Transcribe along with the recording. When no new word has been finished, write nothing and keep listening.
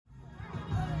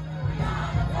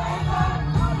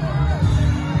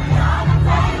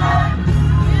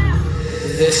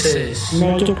This is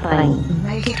Make It Plain.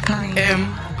 Make It Plain.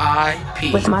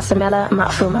 MIP With Masamela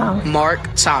Matfumo. Mark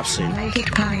Thompson. Make It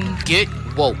Plain. Get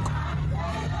woke.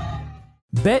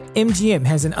 BetMGM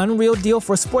has an unreal deal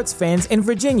for sports fans in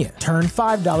Virginia. Turn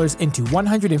 $5 into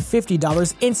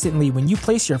 $150 instantly when you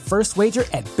place your first wager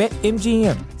at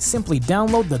BetMGM. Simply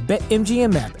download the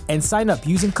BetMGM app and sign up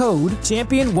using code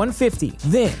Champion150.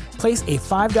 Then, place a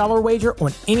 $5 wager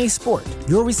on any sport.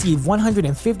 You'll receive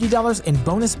 $150 in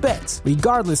bonus bets,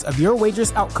 regardless of your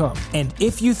wager's outcome. And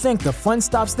if you think the fun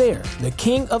stops there, the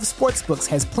king of sportsbooks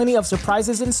has plenty of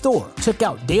surprises in store. Check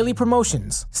out daily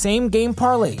promotions, same-game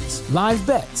parlays, live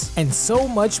bets, and so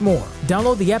much more.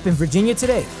 Download the app in Virginia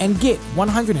today and get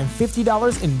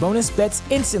 $150 in bonus bets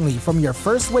instantly from your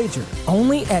first wager.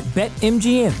 Only at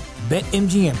BetMGM.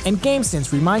 BetMGM and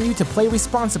GameSense remind you to play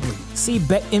responsibly. See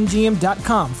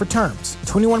BetMGM.com for terms.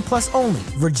 21 plus only.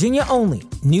 Virginia only.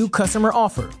 New customer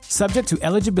offer. Subject to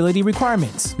eligibility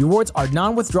requirements. Rewards are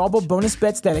non-withdrawable bonus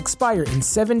bets that expire in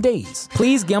 7 days.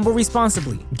 Please gamble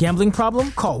responsibly. Gambling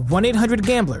problem? Call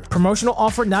 1-800-GAMBLER. Promotional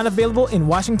offer not available in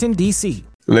Washington, D.C.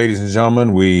 Ladies and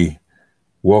gentlemen, we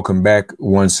welcome back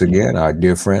once again our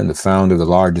dear friend, the founder of the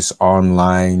largest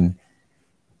online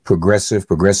progressive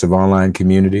online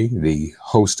community, the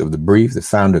host of The Brief, the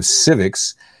founder of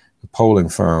Civics, the polling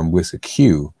firm with a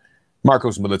Q.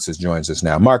 Marcos Militzis joins us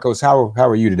now. Marcos, how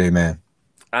are you today, man?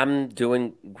 I'm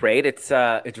doing great. It's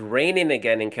raining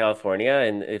again in California,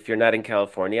 and if you're not in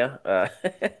California,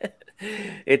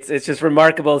 it's just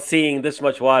remarkable seeing this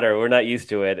much water. We're not used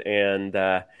to it, and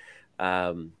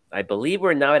I believe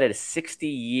we're now at a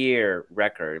 60-year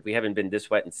record. We haven't been this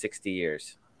wet in 60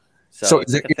 years. So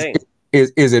it's a thing.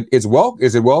 Is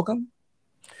it welcome?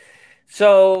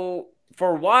 So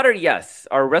for water, yes,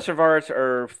 our reservoirs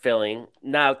are filling.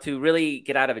 Now, to really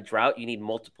get out of a drought, you need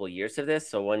multiple years of this.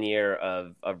 So 1 year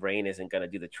of rain isn't going to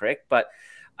do the trick. But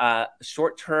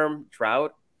short-term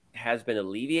drought has been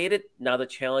alleviated. Now the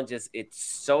challenge is it's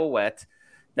so wet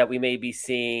that we may be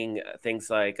seeing things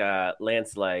like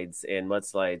landslides and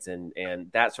mudslides and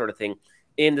that sort of thing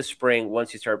in the spring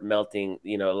once you start melting,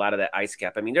 a lot of that ice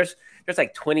cap. I mean, there's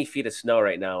like 20 feet of snow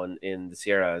right now in the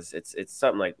Sierras. It's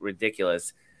something like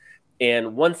ridiculous.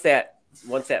 And once that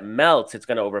melts, it's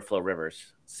going to overflow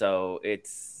rivers. So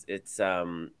it's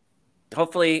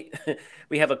hopefully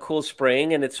we have a cool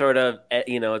spring and it sort of,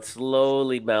 it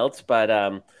slowly melts.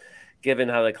 But given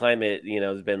how the climate,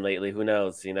 has been lately, who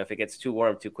knows? If it gets too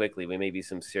warm too quickly, we may be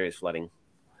some serious flooding.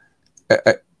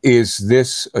 Is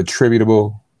this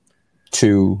attributable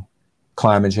to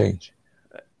climate change?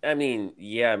 I mean,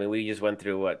 yeah. I mean, we just went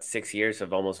through 6 years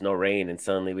of almost no rain, and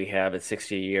suddenly we have a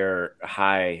 60-year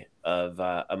high of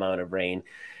amount of rain,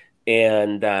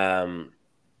 and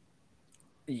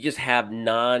you just have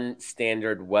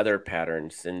non-standard weather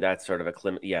patterns, and that's sort of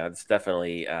it's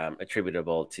definitely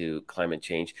attributable to climate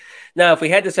change. Now, if we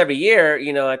had this every year,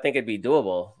 I think it'd be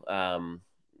doable.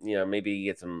 Maybe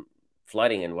get some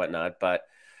flooding and whatnot, but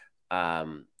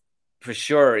for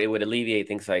sure, it would alleviate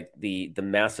things like the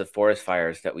massive forest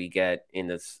fires that we get in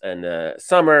the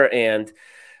summer, and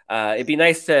it'd be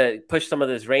nice to push some of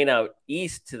this rain out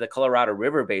east to the Colorado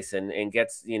River Basin and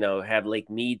have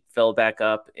Lake Mead fill back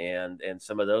up, and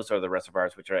some of those are the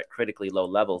reservoirs which are at critically low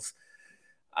levels.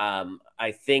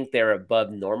 I think they're above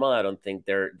normal. I don't think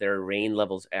their rain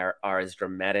levels are as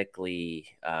dramatically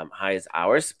high as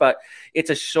ours, but it's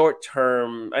a short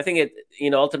term. I think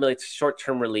ultimately it's short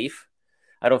term relief.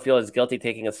 I don't feel as guilty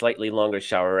taking a slightly longer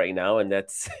shower right now, and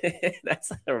that's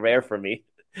rare for me.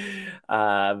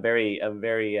 I'm very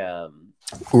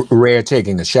rare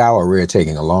taking a shower, rare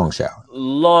taking a long shower.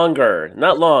 Longer,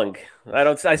 not long.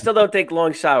 I still don't take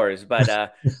long showers,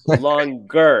 but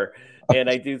longer. And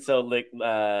I do so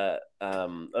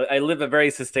I live a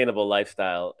very sustainable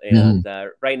lifestyle, and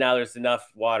right now there's enough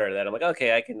water that I'm like,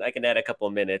 okay, I can add a couple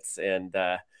of minutes and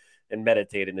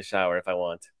meditate in the shower if I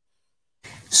want.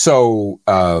 So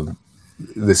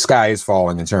the sky is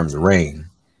falling in terms of rain.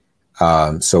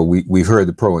 So we've heard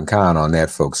the pro and con on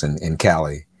that, folks, in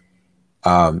Cali.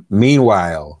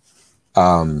 Meanwhile,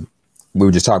 we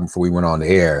were just talking before we went on the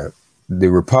air. The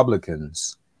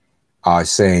Republicans are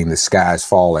saying the sky is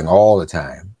falling all the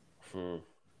time.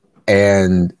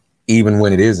 And even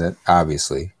when it isn't,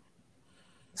 obviously.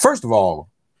 First of all,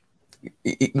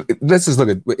 let's just look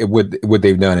at what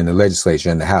they've done in the legislature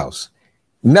and the House.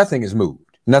 Nothing has moved.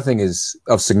 Nothing is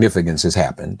of significance has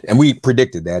happened. And we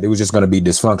predicted that. It was just going to be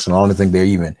dysfunctional. I don't think they're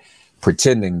even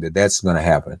pretending that that's going to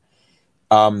happen.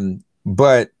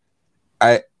 But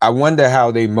I wonder how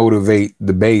they motivate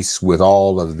the base with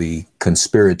all of the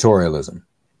conspiratorialism.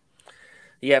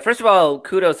 Yeah, first of all,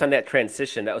 kudos on that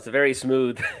transition. That was a very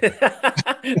smooth.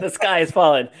 The sky is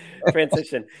falling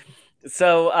transition.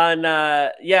 So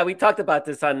we talked about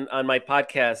this on my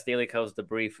podcast, Daily Coast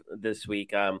Debrief, this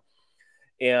week.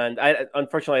 And I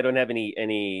unfortunately I don't have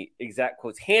any exact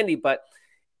quotes handy, but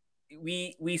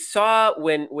we saw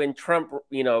when Trump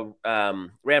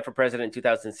ran for president in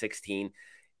 2016.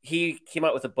 He came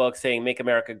out with a book saying "Make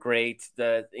America Great,"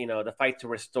 the fight to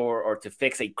restore or to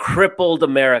fix a crippled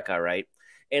America, right?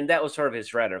 And that was sort of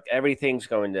his rhetoric. Everything's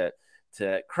going to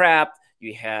crap.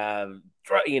 You have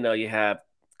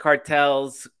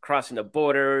cartels crossing the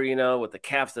border, with the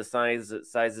caps the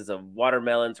sizes of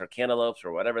watermelons or cantaloupes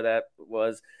or whatever that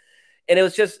was. And it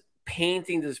was just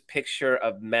painting this picture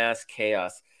of mass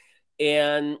chaos.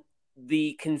 And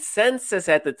the consensus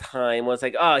at the time was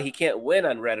like, oh, he can't win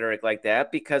on rhetoric like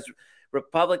that because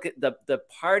the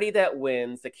party that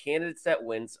wins, the candidates that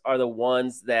wins are the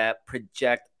ones that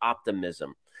project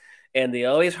optimism. And they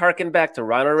always harken back to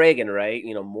Ronald Reagan, right?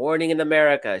 Morning in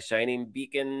America, shining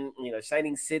beacon,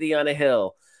 shining city on a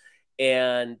hill.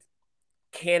 And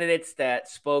candidates that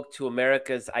spoke to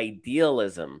America's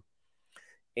idealism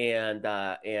and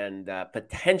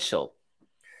potential.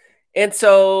 And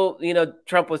so,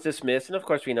 Trump was dismissed. And of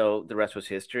course, we know the rest was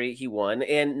history. He won.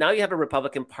 And now you have a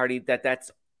Republican Party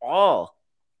that's all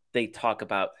they talk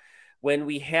about. When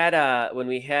we had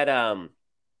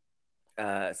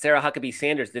Sarah Huckabee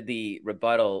Sanders did the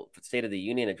State of the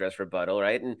Union address rebuttal,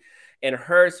 right? And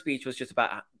her speech was just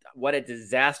about what a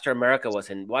disaster America was.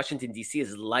 And Washington, D.C.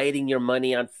 is lighting your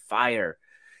money on fire.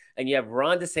 And you have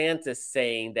Ron DeSantis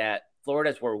saying that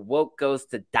Florida's where woke goes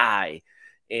to die.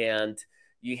 And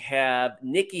you have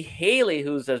Nikki Haley,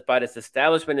 who's about as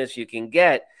establishment as you can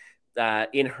get,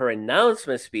 in her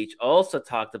announcement speech, also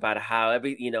talked about how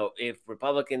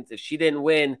if she didn't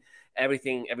win,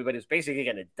 everybody was basically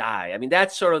going to die. I mean,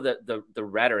 that's sort of the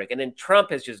rhetoric. And then Trump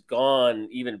has just gone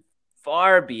even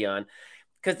far beyond,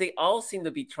 because they all seem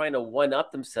to be trying to one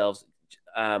up themselves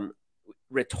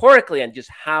rhetorically on just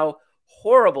how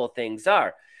horrible things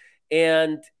are.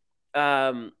 And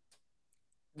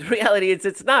the reality is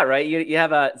it's not, right. You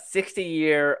have a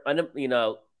 60-year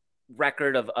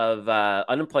record of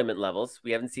unemployment levels.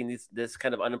 We haven't seen this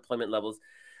kind of unemployment levels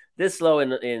this low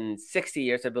in 60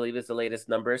 years, I believe, is the latest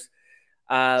numbers.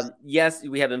 Yes,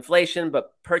 we have inflation,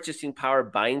 but purchasing power,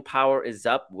 buying power is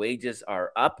up. Wages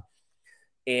are up.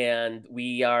 And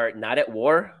we are not at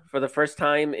war for the first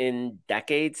time in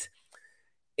decades.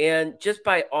 And just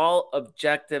by all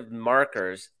objective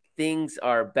markers, things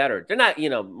are better. They're not,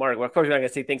 Mark, of course, we're not going to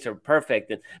say things are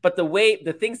perfect. But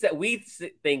the things that we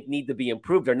think need to be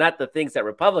improved are not the things that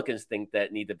Republicans think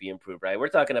that need to be improved, right? We're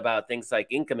talking about things like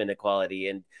income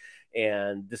inequality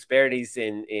and disparities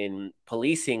in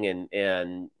policing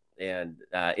and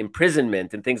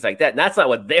imprisonment and things like that. And that's not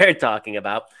what they're talking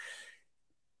about.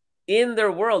 In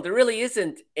their world, there really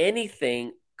isn't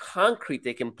anything concrete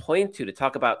they can point to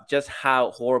talk about just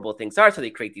how horrible things are. So they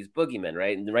create these boogeymen,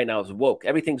 right? And right now it's woke.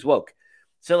 Everything's woke.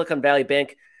 Silicon Valley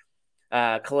Bank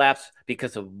collapsed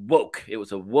because of woke. It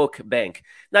was a woke bank.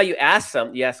 Now you ask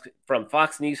from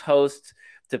Fox News hosts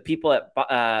to people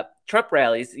at Trump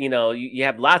rallies, you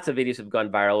have lots of videos have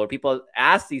gone viral where people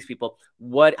ask these people,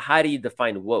 how do you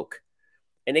define woke?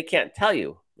 And they can't tell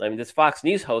you. I mean, this Fox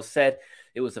News host said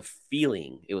it was a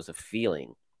feeling. It was a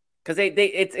feeling. Because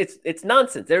it's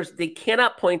nonsense. They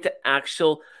cannot point to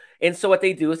actual, and so what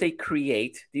they do is they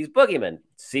create these boogeymen,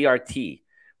 CRT,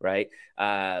 right?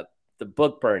 The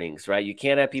book burnings, right? You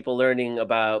can't have people learning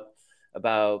about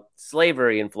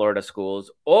slavery in Florida schools,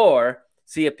 or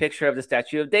see a picture of the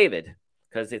Statue of David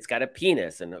because it's got a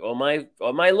penis, and oh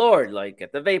my Lord, like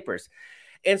at the vapors,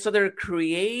 and so they're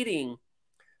creating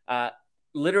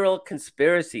literal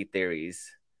conspiracy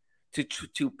theories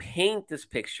to paint this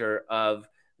picture of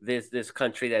this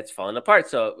country that's fallen apart.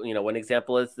 So, one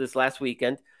example is this last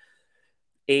weekend,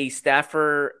 a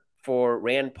staffer for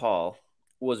Rand Paul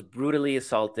was brutally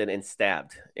assaulted and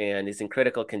stabbed and is in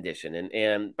critical condition.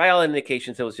 And by all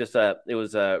indications, it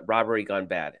was a robbery gone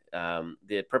bad.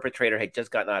 The perpetrator had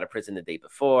just gotten out of prison the day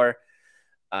before.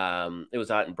 It was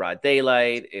out in broad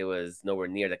daylight. It was nowhere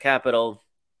near the Capitol.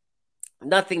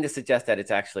 Nothing to suggest that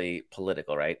it's actually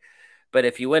political, right? But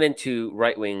if you went into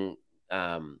right-wing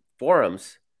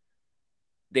forums,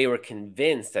 they were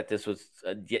convinced that this was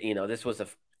a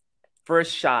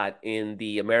first shot in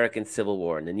the American Civil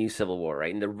War, in the new Civil War,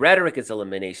 right? And the rhetoric is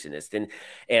eliminationist,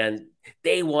 and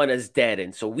they want us dead,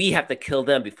 and so we have to kill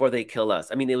them before they kill us.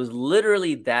 I mean, it was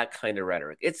literally that kind of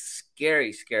rhetoric. It's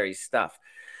scary, scary stuff.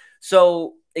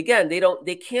 So again,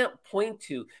 they can't point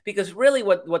to, because really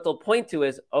what they'll point to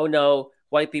is, oh no,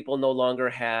 white people no longer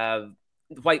have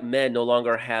white men no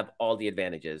longer have all the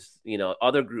advantages.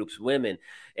 Other groups, women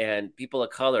and people of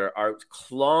color, are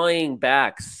clawing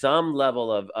back some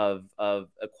level of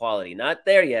equality. Not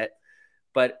there yet,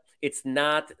 but it's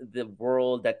not the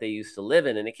world that they used to live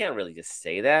in. And they can't really just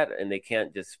say that, and they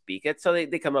can't just speak it. So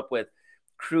they come up with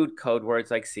crude code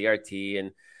words like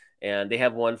CRT, and they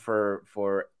have one for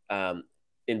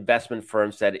investment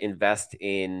firms that invest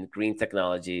in green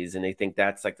technologies, and they think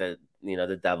that's like the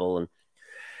devil. And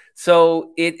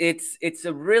so it's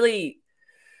a really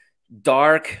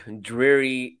dark,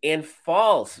 dreary, and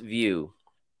false view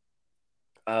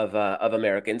of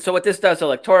America. And so what this does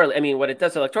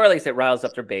electorally, is it riles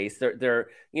up their base. They're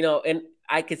and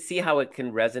I could see how it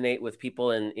can resonate with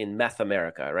people in meth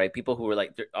America, right? People who were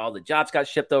like, all the jobs got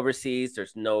shipped overseas.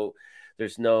 There's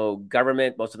no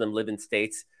government. Most of them live in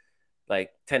states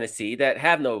like Tennessee that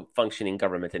have no functioning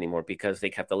government anymore because they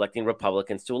kept electing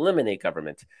Republicans to eliminate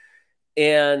government.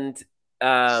 And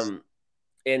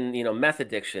meth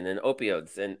addiction and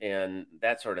opioids and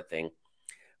that sort of thing.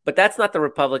 But that's not the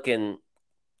problem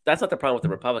with the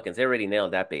Republicans. They already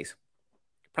nailed that base.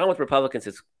 The problem with Republicans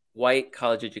is white,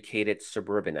 college-educated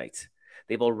suburbanites.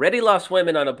 They've already lost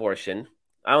women on abortion.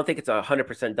 I don't think it's a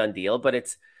 100% done deal,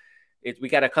 but we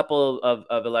got a couple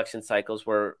of election cycles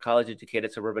where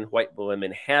college-educated suburban white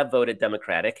women have voted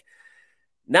Democratic.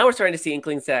 Now we're starting to see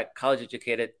inklings that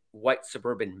college-educated white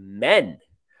suburban men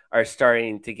are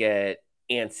starting to get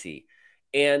antsy.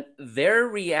 And their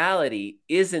reality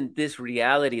isn't this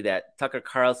reality that Tucker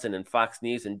Carlson and Fox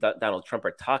News and Donald Trump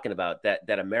are talking about,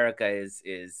 that America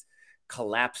is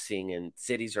collapsing and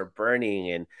cities are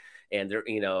burning and they're,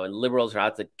 and liberals are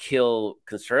out to kill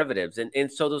conservatives.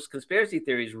 And so those conspiracy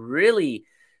theories really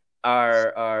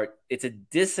are it's a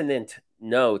dissonant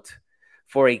note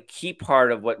for a key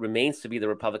part of what remains to be the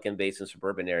Republican base in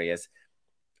suburban areas.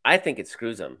 I think it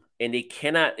screws them. And they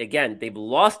cannot, again, they've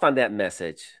lost on that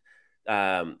message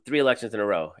 3 elections in a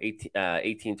row,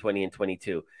 18, 20, and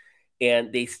 22.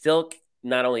 And they still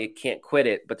not only can't quit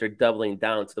it, but they're doubling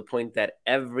down to the point that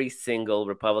every single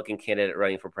Republican candidate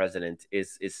running for president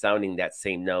is sounding that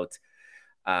same note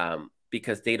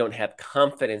because they don't have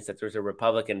confidence that there's a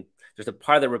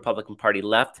part of the Republican Party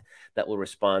left that will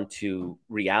respond to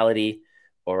reality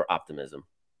or optimism.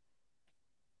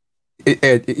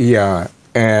 Yeah,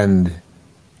 and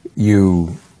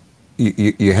you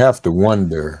have to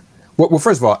wonder. Well,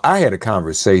 first of all, I had a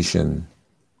conversation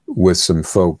with some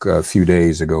folk a few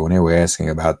days ago, and they were asking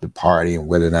about the party and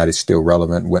whether or not it's still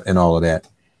relevant and all of that.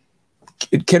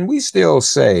 Can we still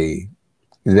say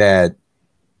that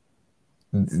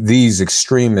these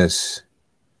extremists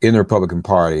in the Republican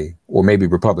Party, or maybe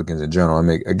Republicans in general,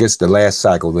 I guess the last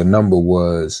cycle, the number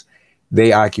was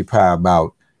they occupy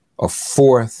about a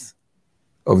fourth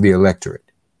of the electorate.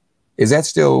 Is that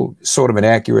still sort of an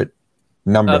accurate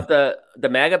number? Of the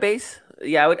MAGA base?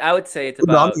 Yeah, I would say it's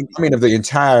about. No, I mean of the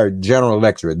entire general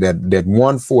electorate, that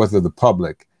 1/4 of the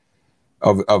public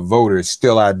of voters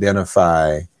still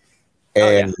identify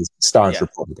as staunch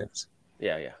Republicans.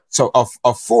 Yeah. So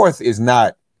a fourth is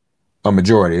not a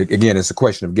majority. Again, it's a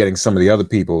question of getting some of the other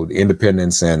people, the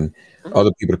independents and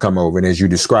other people to come over. And as you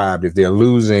described, if they're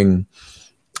losing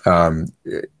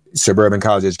suburban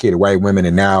college-educated white women,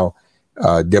 and now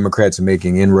Democrats are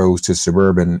making inroads to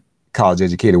suburban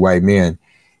college-educated white men,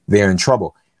 they're in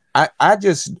trouble.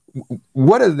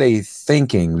 What are they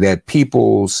thinking, that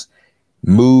people's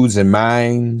moods and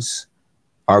minds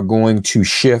are going to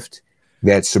shift,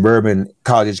 that suburban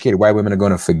college-educated white women are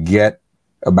going to forget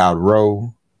about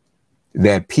Roe,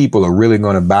 that people are really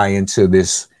going to buy into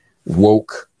this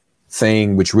woke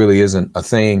thing, which really isn't a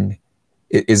thing?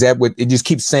 Is that what it just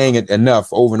keeps saying it enough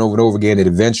over and over and over again that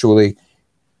eventually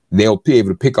they'll be able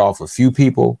to pick off a few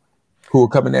people who will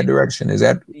come in that direction? Is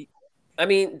that? I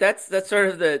mean, that's sort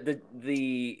of the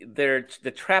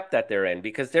trap that they're in,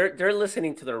 because they're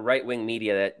listening to the right wing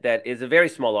media that is a very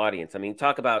small audience. I mean,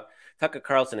 talk about Tucker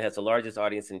Carlson has the largest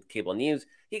audience in cable news.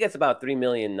 He gets about 3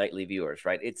 million nightly viewers,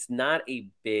 right? It's not a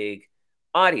big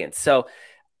audience. So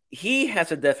he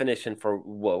has a definition for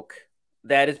woke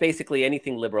that is basically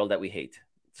anything liberal that we hate.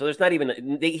 So there's not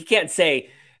even, he can't say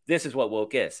this is what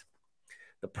woke is.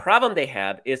 The problem they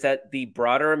have is that the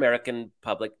broader American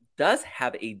public does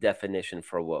have a definition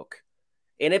for woke.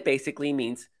 And it basically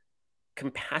means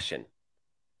compassion,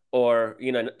 or,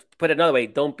 put another way,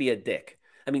 don't be a dick.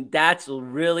 I mean, that's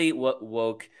really what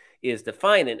woke is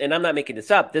defined. And I'm not making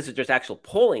this up. This is just actual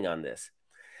polling on this.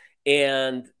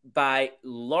 And by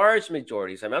large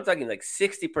majorities, I'm talking like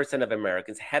 60% of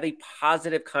Americans have a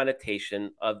positive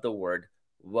connotation of the word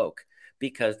woke,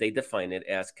 because they define it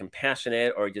as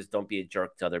compassionate or just don't be a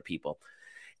jerk to other people.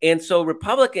 And so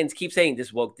Republicans keep saying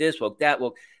this woke, that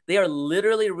woke. They are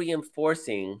literally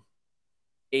reinforcing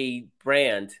a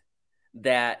brand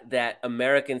that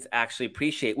Americans actually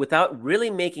appreciate without really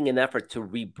making an effort to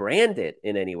rebrand it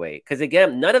in any way. Because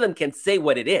again, none of them can say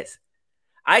what it is.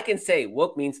 I can say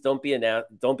woke means don't be an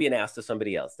ass to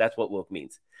somebody else. That's what woke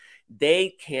means.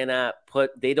 They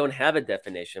don't have a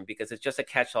definition because it's just a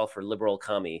catch-all for liberal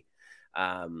commie.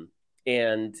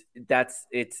 And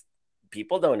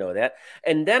people don't know that.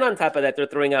 And then on top of that, they're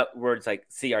throwing out words like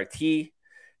CRT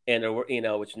and,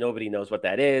 which nobody knows what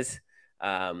that is.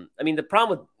 I mean, the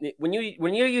problem with when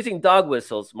you're using dog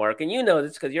whistles, Mark, and you know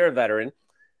this because you're a veteran,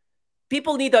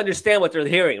 people need to understand what they're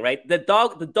hearing, right? The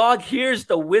dog hears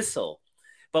the whistle.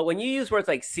 But when you use words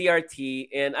like CRT,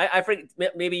 and I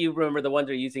forget, maybe you remember the ones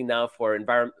they're using now for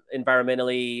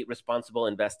environmentally responsible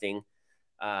investing,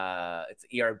 it's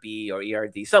ERB or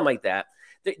ERD, something like that.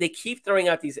 They keep throwing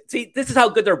out these. See, this is how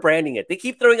good they're branding it. They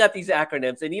keep throwing out these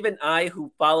acronyms, and even I,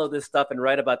 who follow this stuff and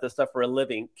write about this stuff for a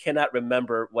living, cannot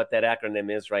remember what that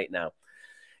acronym is right now.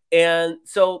 And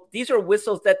so these are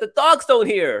whistles that the dogs don't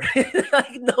hear.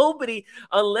 Like nobody,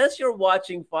 unless you're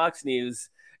watching Fox News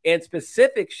and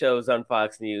specific shows on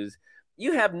Fox News,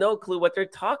 you have no clue what they're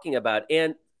talking about.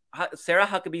 And Sarah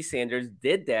Huckabee Sanders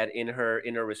did that in her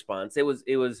response. It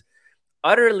was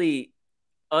utterly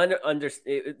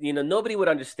nobody would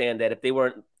understand that if they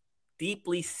weren't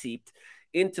deeply seeped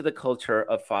into the culture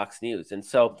of Fox News. And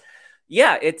so,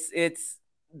 yeah,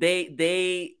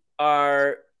 they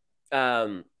are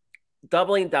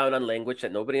doubling down on language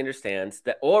that nobody understands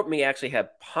that or may actually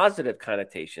have positive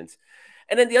connotations.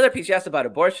 And then the other piece you asked about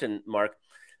abortion, Mark,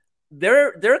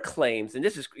 their claims, and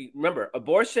this is, remember,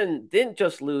 abortion didn't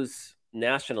just lose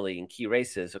nationally in key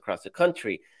races across the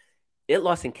country. It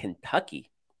lost in Kentucky.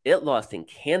 It lost in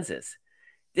Kansas.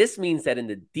 This means that in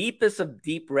the deepest of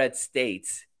deep red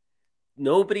states,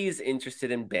 nobody is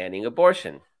interested in banning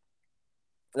abortion.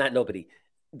 Not nobody.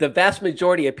 The vast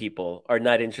majority of people are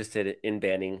not interested in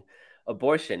banning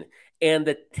abortion. And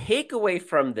the takeaway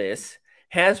from this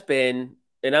has been,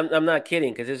 and I'm not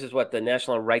kidding, because this is what the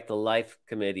National Right to Life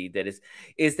Committee did,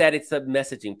 is that it's a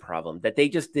messaging problem, that they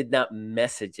just did not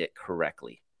message it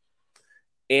correctly.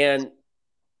 And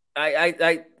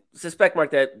I suspect,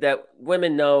 Mark, that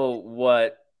women know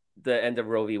what the end of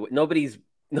Roe v. Wade. Nobody's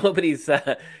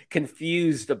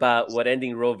confused about what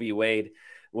ending Roe v. Wade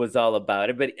was all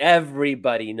about. But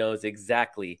everybody knows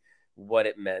exactly what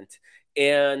it meant.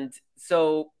 And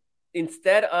so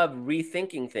instead of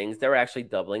rethinking things, they're actually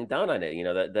doubling down on it. You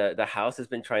know, the House has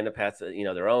been trying to pass,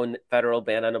 their own federal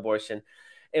ban on abortion.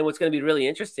 And what's going to be really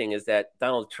interesting is that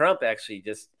Donald Trump actually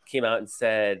just came out and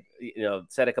said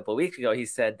a couple of weeks ago, he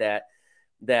said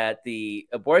that the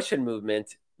abortion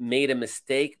movement made a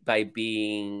mistake by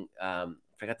being, I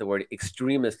forgot the word,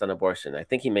 extremist on abortion. I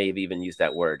think he may have even used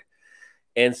that word.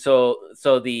 And so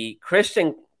the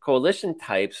Christian coalition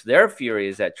types, they're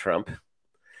furious at Trump.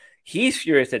 He's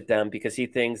furious at them because he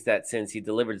thinks that since he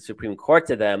delivered the Supreme Court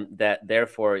to them, that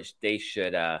therefore they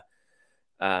should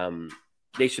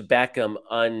back him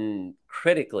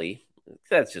uncritically.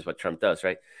 That's just what Trump does,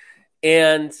 right?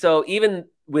 And so even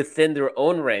within their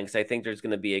own ranks, I think there's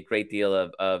going to be a great deal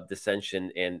of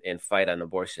dissension and fight on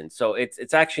abortion. So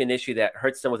it's actually an issue that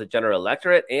hurts them with the general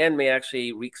electorate and may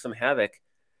actually wreak some havoc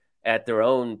at their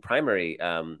own primary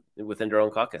within their own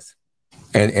caucus.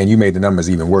 And you made the numbers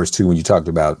even worse, too, when you talked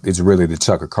about it's really the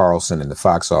Tucker Carlson and the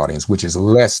Fox audience, which is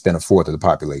less than a fourth of the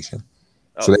population.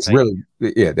 So that's really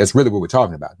what we're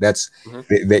talking about. That's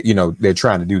that they're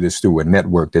trying to do this through a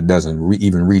network that doesn't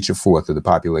even reach a fourth of the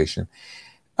population.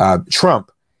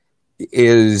 Trump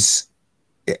seems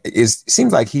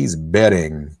like he's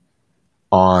betting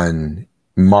on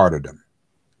martyrdom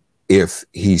if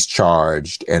he's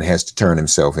charged and has to turn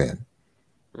himself in.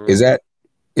 Is that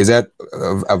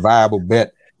a viable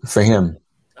bet for him?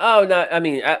 Oh no, I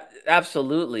mean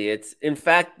absolutely. It's in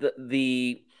fact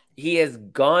he has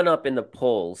gone up in the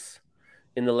polls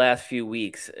in the last few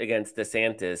weeks against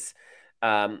DeSantis.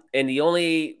 And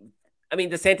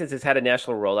DeSantis has had a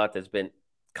national rollout that's been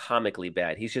comically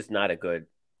bad. He's just not a good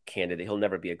candidate. He'll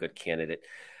never be a good candidate.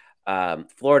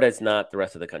 Florida is not the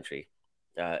rest of the country,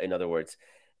 in other words.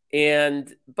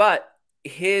 But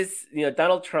his,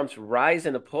 Donald Trump's rise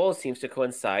in the polls seems to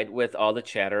coincide with all the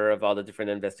chatter of all the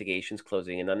different investigations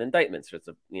closing in on indictments. There's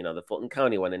the Fulton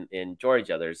County one in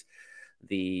Georgia. There's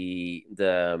the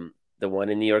one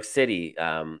in New York City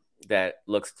that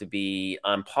looks to be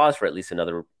on pause for at least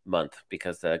another month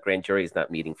because the grand jury is not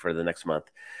meeting for the next month.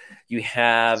 You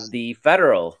have the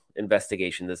federal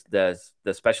investigation, the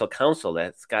special counsel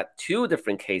that's got two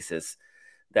different cases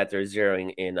that they're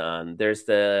zeroing in on. There's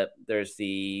the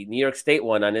New York State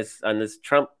one on this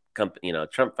Trump company,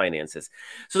 Trump finances.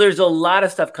 So there's a lot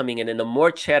of stuff coming in, and the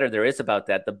more chatter there is about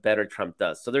that, the better Trump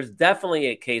does. So there's definitely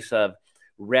a case of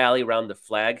rally around the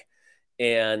flag,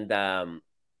 and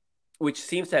which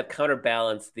seems to have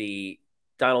counterbalanced the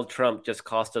Donald Trump just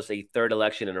cost us a third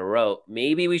election in a row.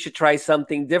 Maybe we should try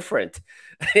something different.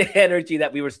 Energy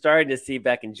that we were starting to see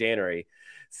back in January.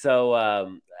 So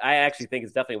I actually think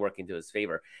it's definitely working to his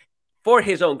favor for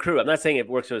his own crew. I'm not saying it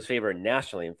works to his favor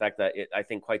nationally. In fact, I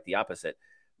think quite the opposite.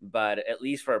 But at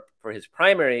least for his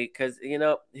primary, because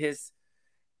his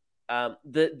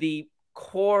the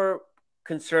core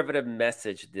conservative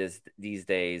message these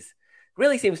days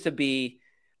really seems to be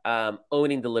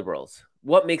owning the liberals.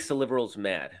 What makes the liberals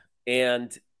mad?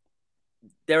 And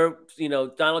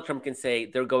Donald Trump can say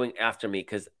they're going after me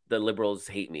because the liberals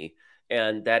hate me.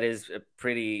 And that is a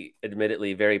pretty,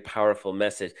 admittedly, very powerful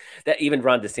message that even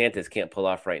Ron DeSantis can't pull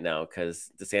off right now,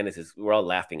 because we're all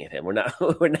laughing at him. We're not,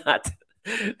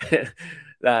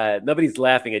 nobody's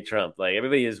laughing at Trump. Like,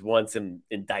 everybody just wants him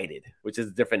indicted, which is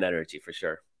a different energy for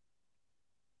sure.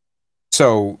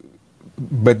 So,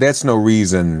 but that's no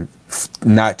reason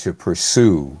not to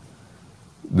pursue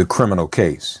the criminal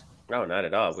case. No, not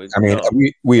at all.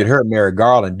 We had heard Merrick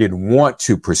Garland didn't want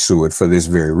to pursue it for this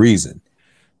very reason.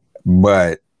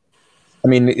 But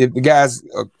if the guy's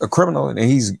a criminal and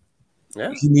he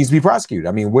needs to be prosecuted.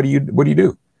 What do you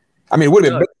do? It would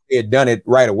have been better if they had done it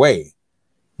right away.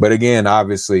 But again,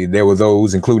 obviously, there were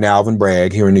those, including Alvin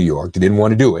Bragg here in New York, that didn't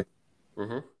want to do it.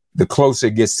 Mm-hmm. The closer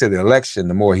it gets to the election,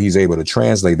 the more he's able to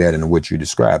translate that into what you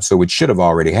described. So it should have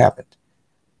already happened.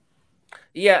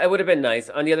 Yeah, it would have been nice.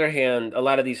 On the other hand, a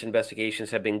lot of these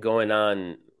investigations have been going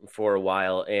on for a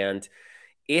while. And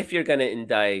if you're going to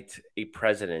indict a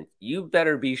president, you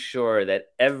better be sure that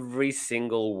every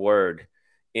single word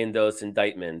in those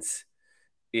indictments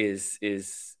is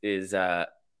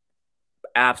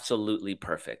absolutely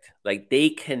perfect. Like, they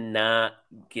cannot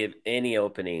give any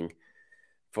opening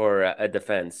for a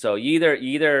defense. So you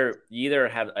either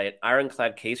have an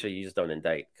ironclad case or you just don't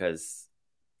indict, because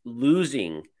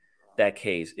losing that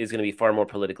case is going to be far more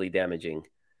politically damaging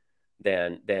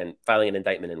than filing an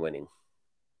indictment and winning.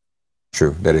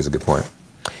 True. That is a good point.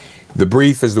 The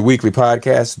Brief is the weekly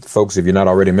podcast. Folks, if you're not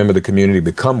already a member of the community,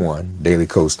 become one,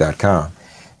 dailycoast.com,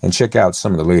 and check out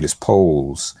some of the latest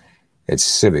polls at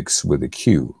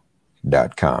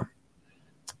civicswithaq.com.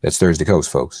 That's Thursday Coast,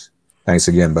 folks. Thanks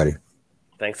again, buddy.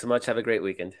 Thanks so much. Have a great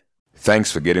weekend.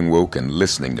 Thanks for getting woke and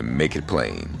listening to Make It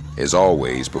Plain. As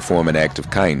always, perform an act of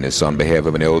kindness on behalf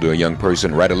of an elder or young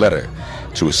person. Write a letter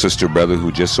to a sister or brother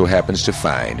who just so happens to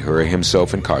find her or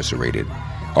himself incarcerated.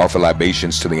 Offer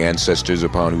libations to the ancestors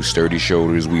upon whose sturdy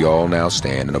shoulders we all now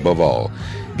stand. And above all,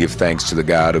 give thanks to the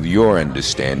God of your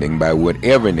understanding by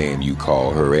whatever name you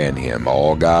call her and him.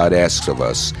 All God asks of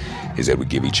us is that we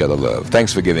give each other love.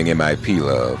 Thanks for giving MIP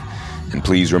love. And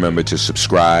please remember to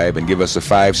subscribe and give us a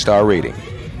 5-star rating.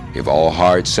 If all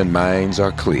hearts and minds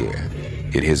are clear,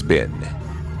 it has been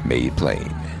made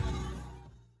plain.